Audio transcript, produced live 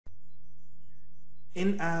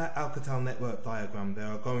In our Alcatel network diagram, there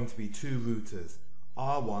are going to be two routers,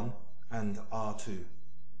 R1 and R2.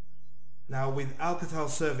 Now with Alcatel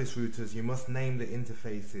service routers, you must name the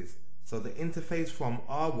interfaces. So the interface from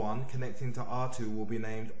R1 connecting to R2 will be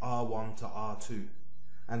named R1 to R2.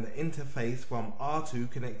 And the interface from R2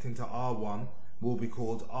 connecting to R1 will be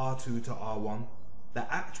called R2 to R1. The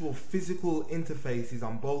actual physical interfaces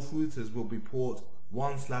on both routers will be port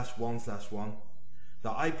 1/1/1. The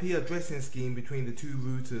IP addressing scheme between the two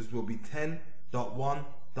routers will be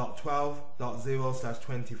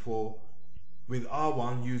 10.1.12.0/24, with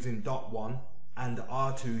R1 using .1 and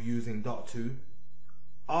R2 using .2.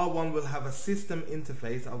 R1 will have a system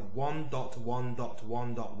interface of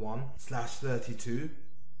 1.1.1.1/32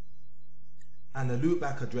 and a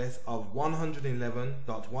loopback address of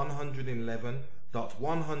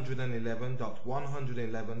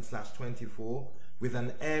 111.111.111.111/24 with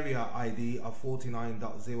an area ID of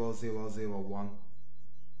 49.0001.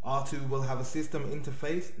 R2 will have a system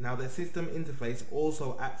interface. Now the system interface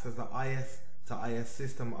also acts as the IS to IS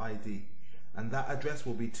system ID, and that address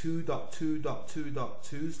will be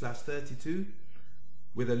 2.2.2.2/32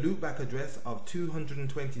 with a loopback address of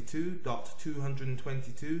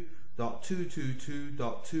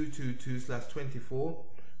 222.222.222.222/24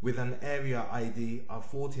 with an area ID of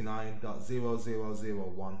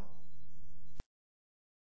 49.0001.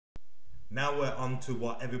 Now we're on to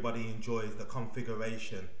what everybody enjoys, the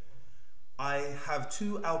configuration. I have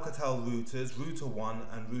two Alcatel routers, router 1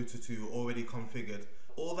 and router 2, already configured.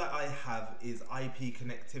 All that I have is IP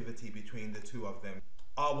connectivity between the two of them.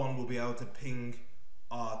 R1 will be able to ping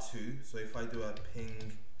R2, so if I do a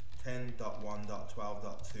ping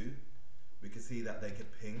 10.1.12.2, we can see that they could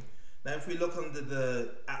ping. Now if we look under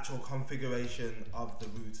the actual configuration of the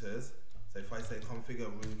routers, so if I say configure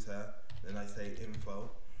router, then I say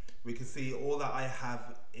info, we can see all that I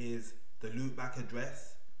have is the loopback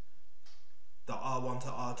address, the R1 to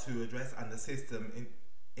R2 address and the system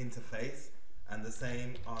interface, and the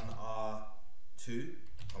same on R2,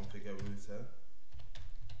 configure router,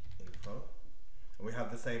 info. And we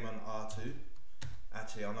have the same on R2.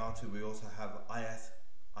 Actually on R2 we also have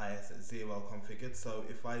IS0 configured, so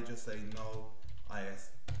if I just say no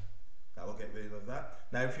IS, that will get rid of that.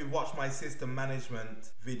 Now if you watch my system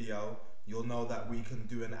management video, you'll know that we can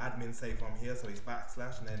do an admin save from here, so it's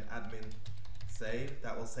backslash and then admin save.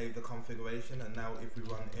 That will save the configuration, and now if we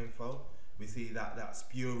run info, we see that that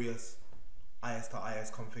spurious IS to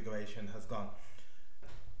IS configuration has gone.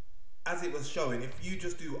 As it was showing, if you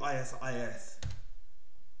just do IS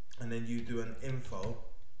and then you do an info,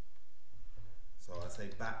 so I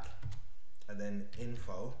say back and then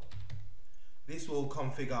info, this will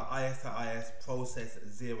configure IS to IS process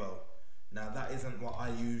 0. Now that isn't what I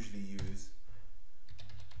usually use.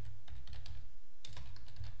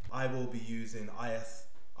 I will be using IS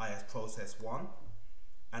process 1,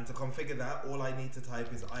 and to configure that all I need to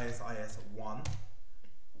type is IS1.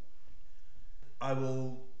 I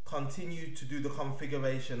will continue to do the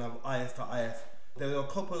configuration of IS to IS. There are a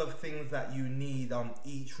couple of things that you need on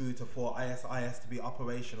each router for IS to be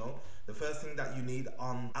operational. The first thing that you need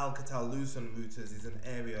on Alcatel-Lucent routers is an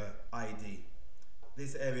area ID.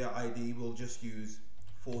 This area ID will just use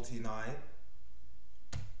 49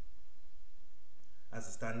 as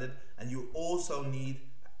a standard, and you also need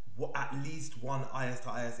at least one IS to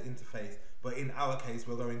IS interface, but in our case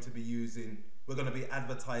we're going to be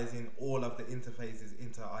advertising all of the interfaces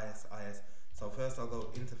into IS. So first I'll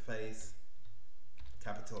go interface,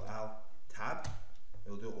 capital L, tab,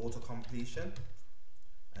 it'll do auto completion,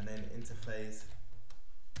 and then interface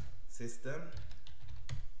system,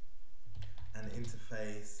 and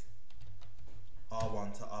interface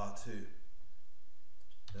R1 to R2.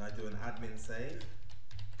 Then I do an admin save,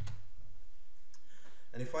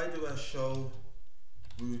 and if I do a show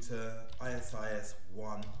router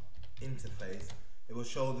IS1 interface, it will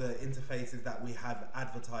show the interfaces that we have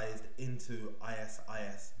advertised into IS.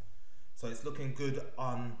 So it's looking good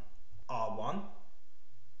on R1.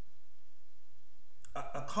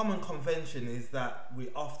 A common convention is that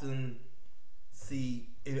we often see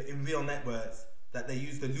in real networks that they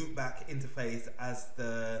use the loopback interface as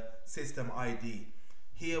the system ID.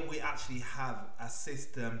 Here we actually have a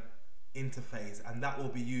system interface, and that will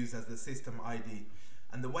be used as the system ID.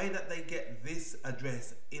 And the way that they get this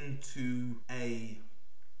address into a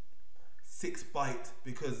 6-byte,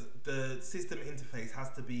 because the system interface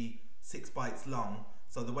has to be 6 bytes long,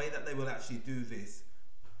 so the way that they will actually do this,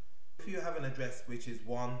 if you have an address which is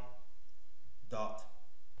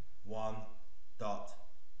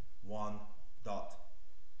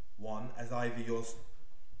 1.1.1.1 as either your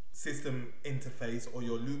system interface or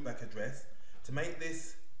your loopback address, to make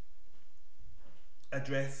this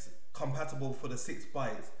address compatible for the 6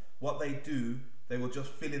 bytes, what they do, they will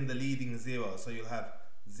just fill in the leading zero. So you'll have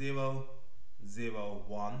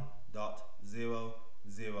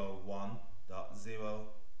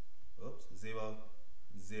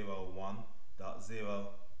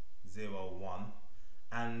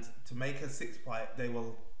and to make a 6 byte, they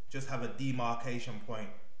will just have a demarcation point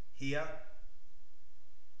here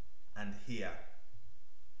and here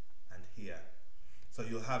and here. So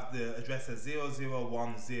you'll have the address as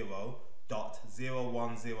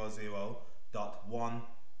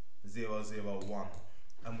 0010.0100.1001,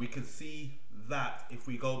 and we could see that if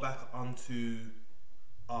we go back onto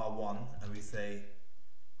R1 and we say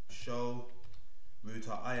show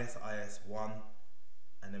router ISIS1,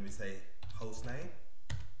 and then we say hostname,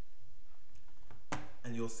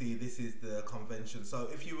 and you'll see this is the convention. So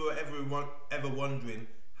if you were ever wondering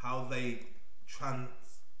how they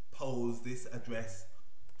transpose this address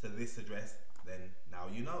to this address, then now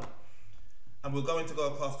you know. And we're going to go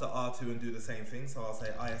across to R2 and do the same thing. So I'll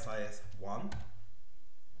say ISIS1,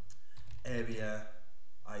 area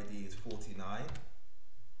ID is 49,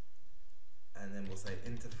 and then we'll say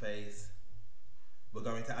interface. We're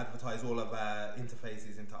going to advertise all of our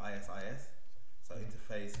interfaces into ISIS. So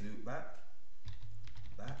interface loopback,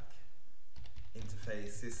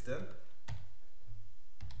 interface system,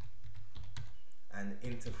 and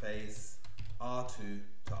interface R2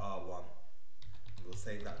 to R1. We'll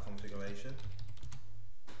save that configuration.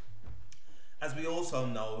 As we also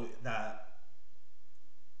know that,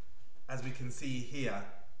 as we can see here,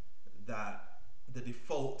 that the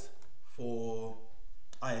default for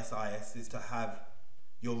ISIS is to have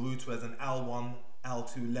your router as an L1,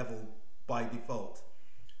 L2 level by default.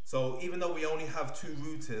 So even though we only have 2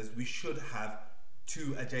 routers, we should have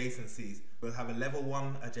 2 adjacencies. We'll have a level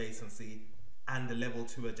 1 adjacency and a level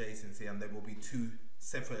 2 adjacency, and there will be 2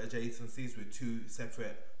 separate adjacencies with 2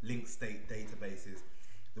 separate link state databases.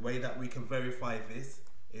 The way that we can verify this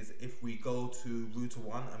is if we go to router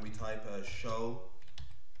 1 and we type a show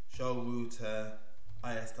router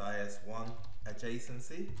ISIS1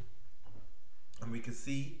 adjacency, and we can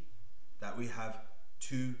see that we have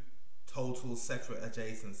 2 total separate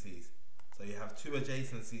adjacencies. So you have 2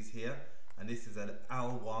 adjacencies here, and this is an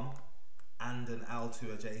L1 and an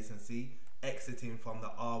L2 adjacency exiting from the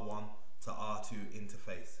R1 to R2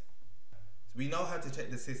 interface. So we know how to check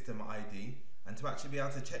the system ID, and to actually be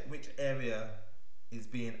able to check which area is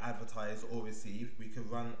being advertised or received, we could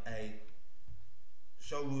run a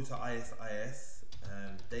show router ISIS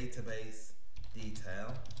database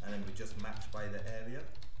detail, and then we just match by the area.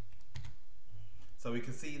 So we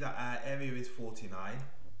can see that our area is 49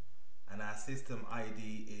 and our system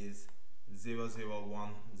ID is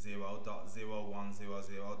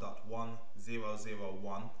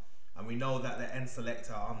 0010.0100.1001, and we know that the end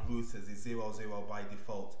selector on routers is 00 by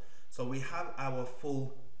default. So we have our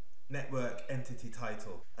full network entity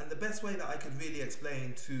title, and the best way that I could really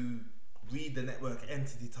explain to read the network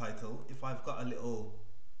entity title, if I've got a little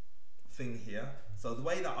thing here, so the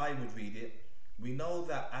way that I would read it, we know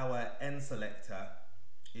that our end selector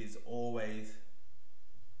is always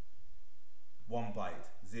 1 byte,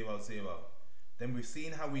 00. Then we've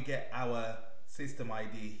seen how we get our system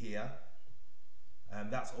ID here, and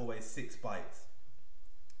that's always 6 bytes.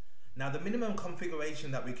 Now the minimum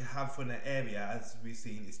configuration that we can have for an area, as we've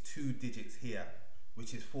seen, is 2 digits here,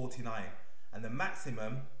 which is 49, and the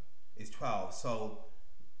maximum is 12. So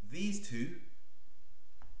these 2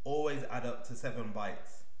 always add up to 7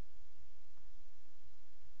 bytes.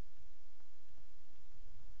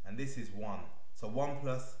 And this is 1. So 1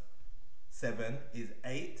 plus 7 is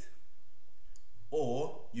 8.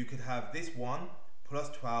 Or you could have this 1 plus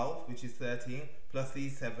 12, which is 13, plus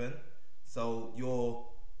these 7. So your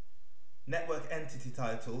network entity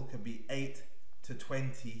title could be 8 to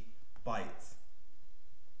 20 bytes.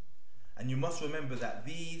 And you must remember that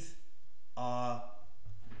these are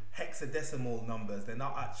hexadecimal numbers. They're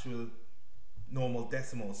not actual normal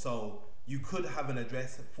decimals. So you could have an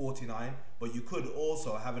address 49, but you could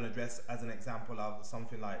also have an address as an example of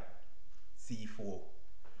something like C4.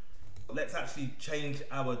 Let's actually change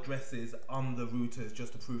our addresses on the routers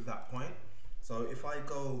just to prove that point. So if I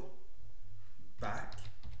go back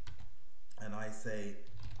and I say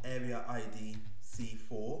area ID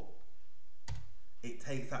C4, it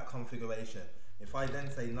takes that configuration. If I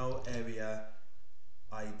then say no area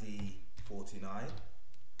ID 49,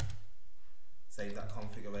 save that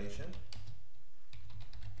configuration,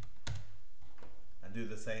 and do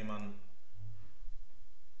the same on,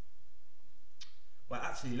 well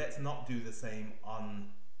actually let's not do the same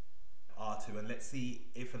on R2, and let's see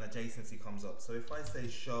if an adjacency comes up. So if I say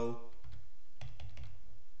show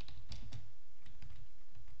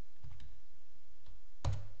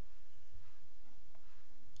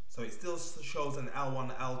it still shows an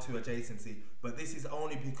L1, L2 adjacency, but this is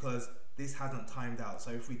only because this hasn't timed out.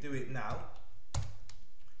 So if we do it now,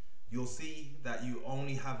 you'll see that you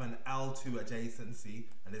only have an L2 adjacency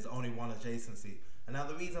and there's only one adjacency. And now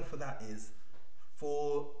the reason for that is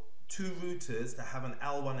for two routers to have an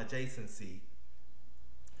L1 adjacency,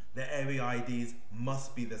 their area IDs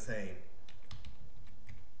must be the same.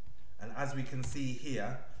 And as we can see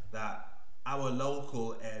here, that our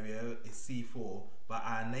local area is C4, but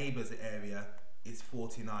our neighbor's area is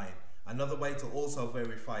 49. Another way to also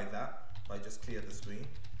verify that, if I just clear the screen.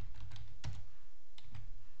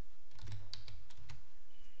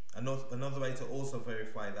 Another way to also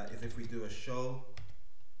verify that is if we do a show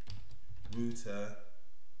router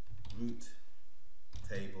route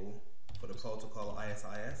table for the protocol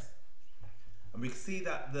ISIS, and we can see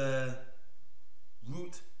that the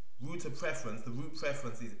router preference, the route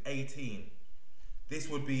preference is 18. This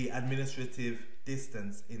would be administrative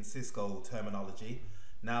distance in Cisco terminology.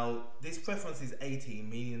 Now this preference is 18,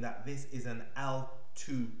 meaning that this is an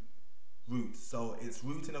L2 route, so it's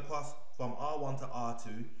routing across from R1 to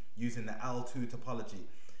R2 using the L2 topology.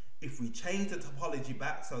 If we change the topology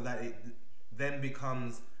back so that it then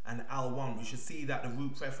becomes an L1, we should see that the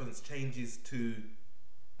route preference changes to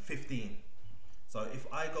 15. So if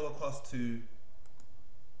I go across to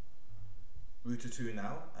router 2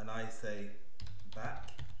 now and I say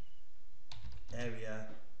back area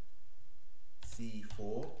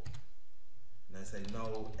C4 and I say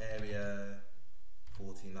no area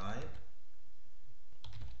 49,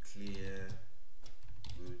 clear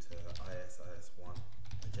router ISIS1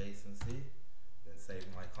 adjacency, then save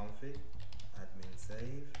my config, admin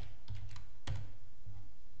save.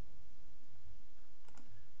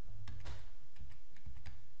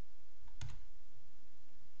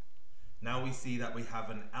 Now we see that we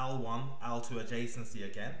have an L1, L2 adjacency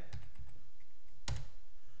again,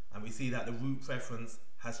 and we see that the route preference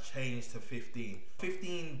has changed to 15.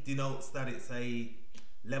 15 denotes that it's a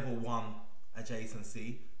level 1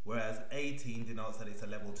 adjacency, whereas 18 denotes that it's a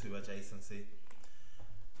level 2 adjacency.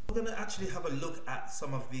 We're going to actually have a look at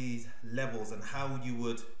some of these levels and how you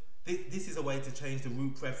would, this is a way to change the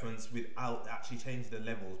route preference without actually changing the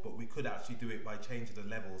levels, but we could actually do it by changing the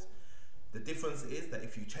levels. The difference is that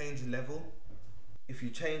if you change a level,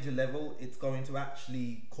 it's going to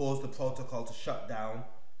actually cause the protocol to shut down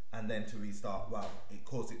and then to restart. Well, it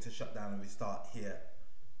caused it to shut down and restart here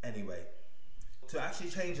anyway. To actually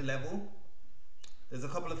change a level, there's a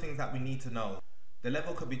couple of things that we need to know. The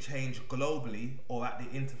level could be changed globally or at the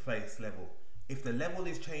interface level. If the level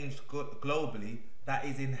is changed globally, that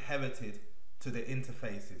is inherited to the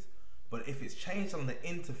interfaces. But if it's changed on the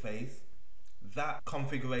interface, that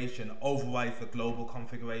configuration overrides the global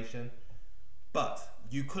configuration. But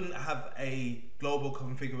you couldn't have a global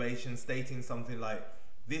configuration stating something like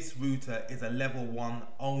this router is a level 1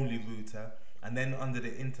 only router, and then under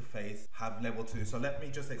the interface have level 2. So let me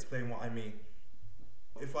just explain what I mean.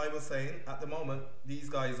 If I was saying at the moment these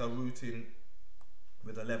guys are routing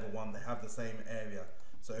with a level 1, they have the same area.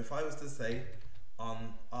 So if I was to say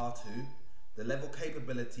on R2, the level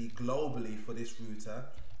capability globally for this router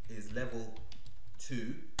is level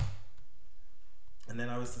 2, and then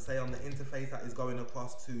I was to say on the interface that is going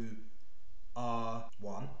across to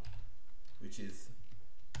R1, which is,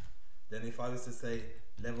 then if I was to say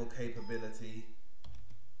level capability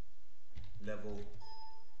level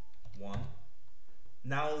 1,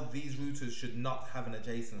 now these routers should not have an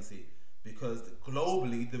adjacency because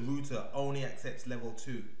globally the router only accepts level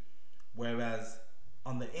 2, whereas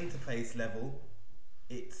on the interface level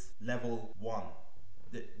it's level 1.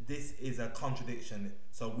 This is a contradiction,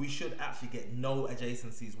 so we should actually get no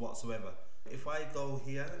adjacencies whatsoever. If I go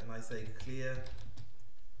here and I say clear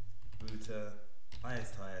router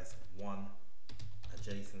ISIS1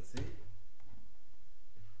 adjacency,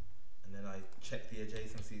 and then I check the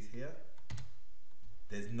adjacencies here,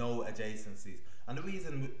 there's no adjacencies. And the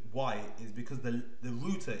reason why is because the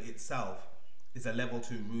router itself is a level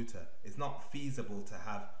 2 router. It's not feasible to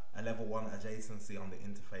have a level 1 adjacency on the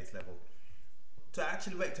interface level. To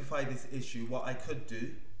actually rectify this issue, what I could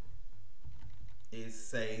do is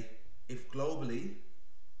say, if globally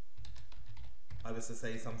I was to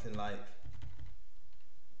say something like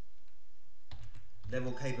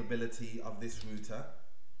level capability of this router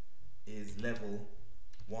is level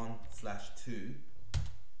 1/2,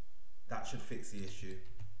 that should fix the issue.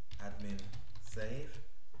 Admin save,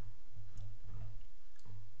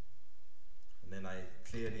 and then I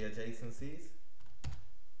clear the adjacencies,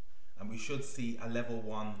 and we should see a level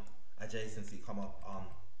 1 adjacency come up on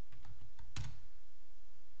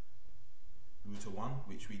router 1,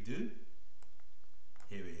 which we do.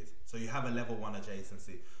 here it is. So you have a level 1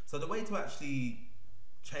 adjacency. So the way to actually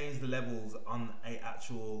change the levels on a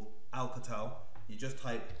actual Alcatel, you just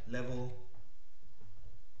type level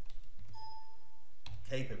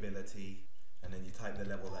capability and then you type the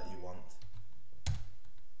level that you want.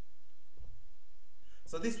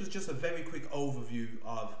 So this was just a very quick overview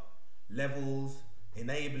of levels,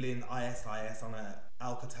 enabling ISIS on an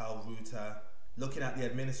Alcatel router, looking at the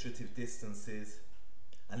administrative distances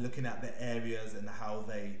and looking at the areas and how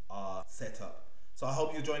they are set up. So I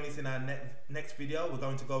hope you'll join us in our next video. We're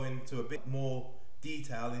going to go into a bit more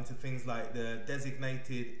detail into things like the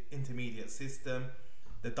designated intermediate system,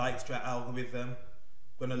 the Dijkstra algorithm.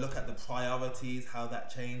 We're going to look at the priorities, how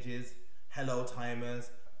that changes, hello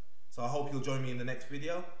timers. So I hope you'll join me in the next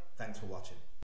video. Thanks for watching.